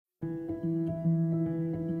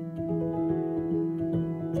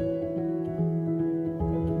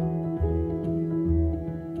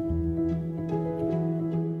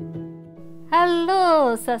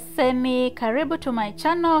Hello, Saseni. Karibu to my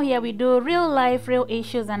channel. Here we do real life, real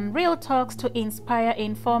issues and real talks to inspire,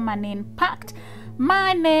 inform and impact.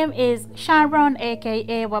 My name is Sharon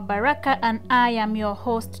aka Baraka and I am your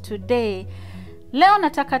host today. Leo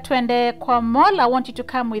nataka twende kwa mall. I want you to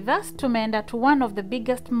come with us. Tumeenda to one of the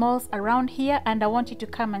biggest malls around here and I want you to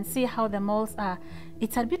come and see how the malls are.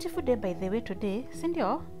 It's a beautiful day by the way today,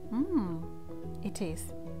 sindio? It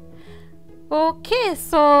is. Okay,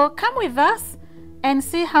 so come with us and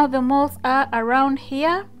see how the malls are around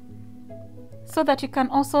here so that you can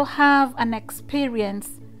also have an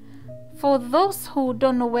experience. For those who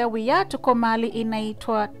don't know where we are, tuko mahali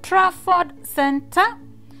inaitwa Trafford Center.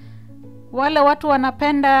 Wale watu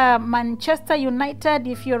wanapenda Manchester United,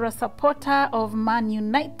 if you're a supporter of Man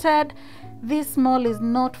United, this mall is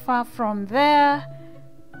not far from there.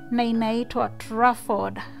 Na inaitwa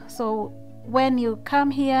Trafford. So when you come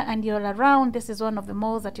here and you're around, this is one of the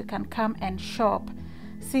malls that you can come and shop.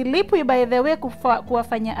 Silipwi by the way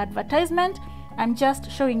kuwafanya advertisement. I'm just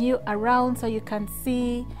showing you around so you can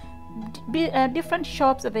see different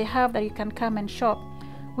shops that they have that you can come and shop.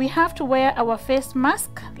 We have to wear our face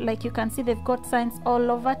mask. Like you can see, they've got signs all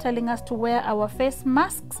over telling us to wear our face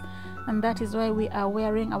masks, and that is why we are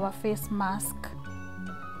wearing our face mask.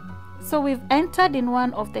 So we've entered in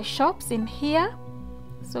one of the shops in here.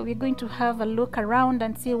 So we're going to have a look around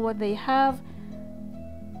and see what they have.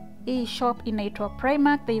 A shop inaitwa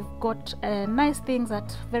Primark. They've got nice things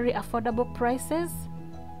at very affordable prices.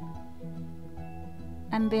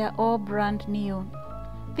 And they are all brand new.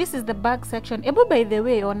 This is the bag section. Ebu, by the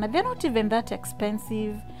way, they're not even that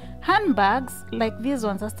expensive. Handbags like these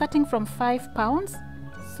ones are starting from £5.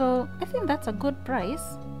 So I think that's a good price.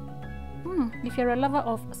 If you're a lover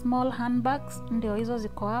of small handbags, ndio hizo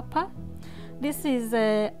ziko hapa. This is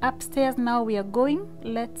upstairs. Now we are going.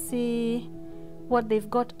 Let's see what they've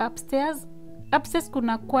got upstairs. Upstairs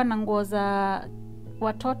kuna kuwa na nguo za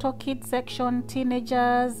watoto, kids section,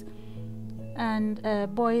 teenagers, and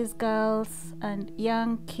boys, girls, and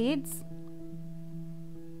young kids.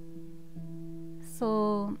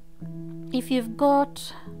 So if you've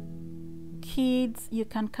got kids, you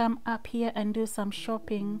can come up here and do some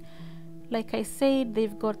shopping. Like I said,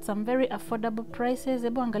 they've got some very affordable prices.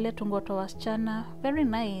 Ebu angalia tungoto wasichana. Very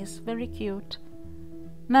nice, very cute.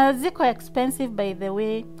 Na ziko expensive by the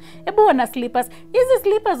way. Ebu wana slippers. Hizi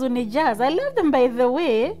slippers unijaz. I love them by the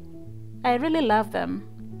way. I really love them.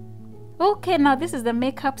 Okay, now this is the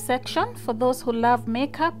makeup section. For those who love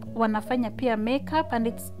makeup, wanafanya pia makeup, and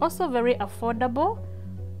it's also very affordable.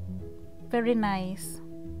 Very nice.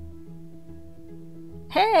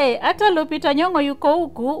 Hey, ata Lupita Nyong'o yuko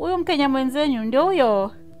huku. Huyu Mkenya mwenzenyu ndio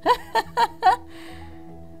huyo.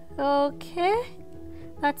 Okay.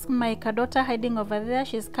 That's my daughter hiding over there.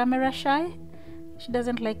 She's camera shy. She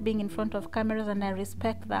doesn't like being in front of cameras and I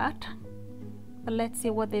respect that. But let's see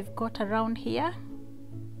what they've got around here.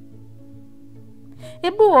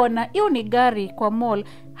 Ebu ona, hiyo ni gari kwa mall.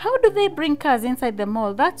 How do they bring cars inside the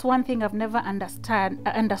mall? That's one thing I've never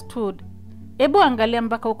understood. Ebu angalia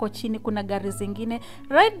mpaka huko chini kuna gari zingine.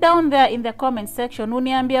 Right down there in the comment section,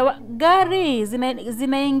 uniambia gari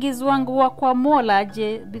zinaingizwa kwa mall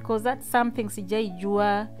aje, because that's something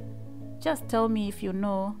sijaijua. Just tell me if you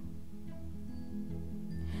know.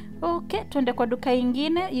 Okay, tuende kwa duka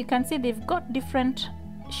ingine. You can see they've got different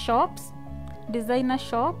shops, designer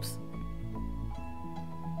shops.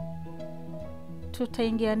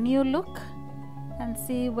 Tutaingia new look and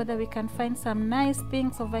see whether we can find some nice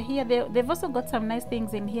things over here. They've also got some nice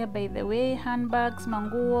things in here by the way. Handbags,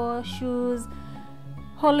 manguo, shoes,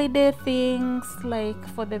 holiday things like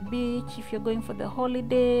for the beach if you're going for the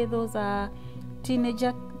holiday. Those are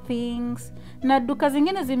teenager things. Na duka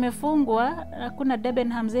zingine zimefungwa. Hakuna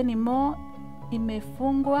Debenhams anymore.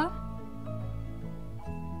 Imefungwa.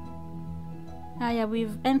 Aya,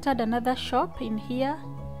 we've entered another shop in here.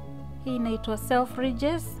 Hii inaitwa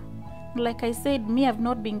Selfridges. Like I said, me, I've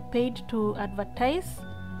not been paid to advertise.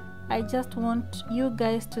 I just want you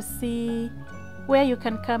guys to see where you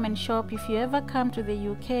can come and shop. If you ever come to the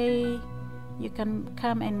UK, you can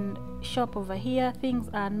come and shop over here. Things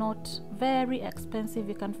are not very expensive.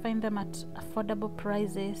 You can find them at affordable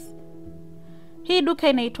prices. Hii duka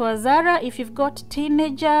inaitwa Zara. If you've got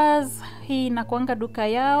teenagers, hii inakuanga duka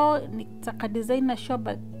yao. It's a designer shop,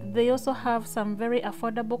 but they also have some very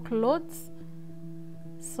affordable clothes.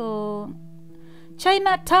 So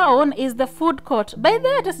Chinatown is the food court. By the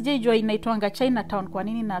way, hata sijaijua inaitwanga Chinatown kwa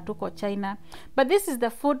nini na hatuko China. But this is the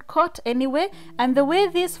food court anyway. And the way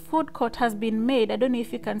this food court has been made, I don't know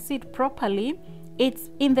if you can see it properly. It's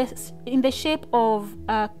in the shape of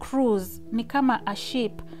a cruise. Ni kama a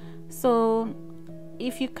ship. So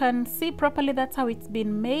if you can see properly, that's how it's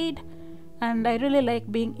been made, and I really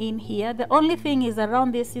like being in here. The only thing is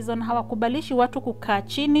around this season hawakubalishi watu kukaa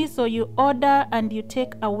chini, so you order and you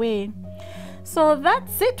take away. So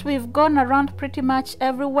that's it. We've gone around pretty much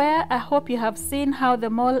everywhere. I hope you have seen how the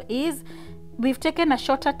mall is. We've taken a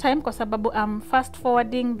shorter time kwa sababu I'm fast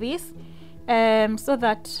forwarding this so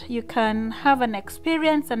that you can have an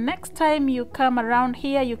experience, and next time you come around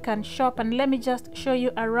here you can shop. And let me just show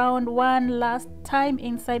you around one last time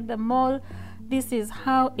inside the mall. This is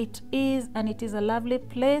how it is, and it is a lovely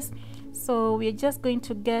place. So we're just going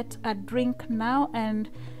to get a drink now and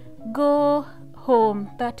go home.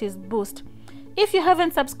 That is Boost. If you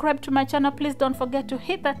haven't subscribed to my channel, please don't forget to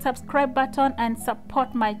hit that subscribe button and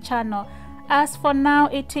support my channel. As for now,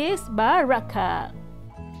 it is Baraka.